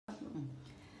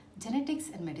Genetics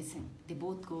and medicine, they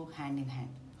both go hand in hand,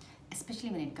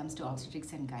 especially when it comes to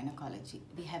obstetrics and gynecology.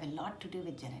 We have a lot to do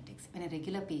with genetics. When a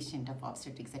regular patient of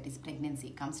obstetrics, that is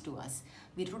pregnancy, comes to us,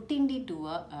 we routinely do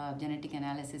a genetic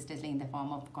analysis test like in the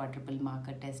form of quadruple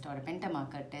marker test or a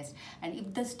pentamarker test. And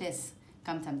if this test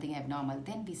comes something abnormal,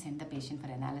 then we send the patient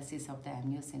for analysis of the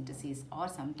amniocentesis or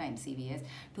sometimes CVS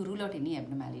to rule out any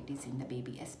abnormalities in the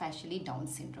baby, especially Down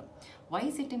syndrome. Why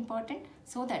is it important?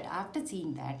 So that after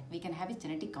seeing that, we can have a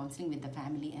genetic counseling with the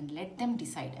family and let them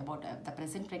decide about the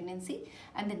present pregnancy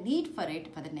and the need for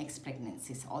it for the next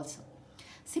pregnancies also.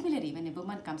 Similarly, when a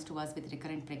woman comes to us with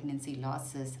recurrent pregnancy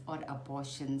losses or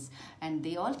abortions, and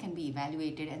they all can be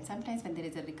evaluated, and sometimes when there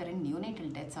is a recurrent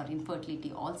neonatal deaths or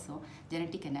infertility also,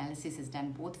 genetic analysis is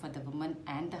done both for the woman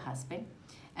and the husband.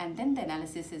 And then the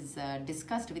analysis is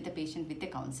discussed with the patient with the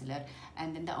counselor,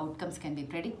 and then the outcomes can be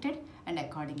predicted and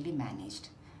accordingly managed.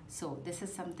 So this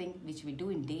is something which we do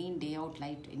in day out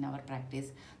life in our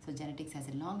practice. So genetics has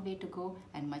a long way to go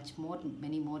and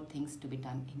many more things to be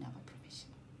done in our profession.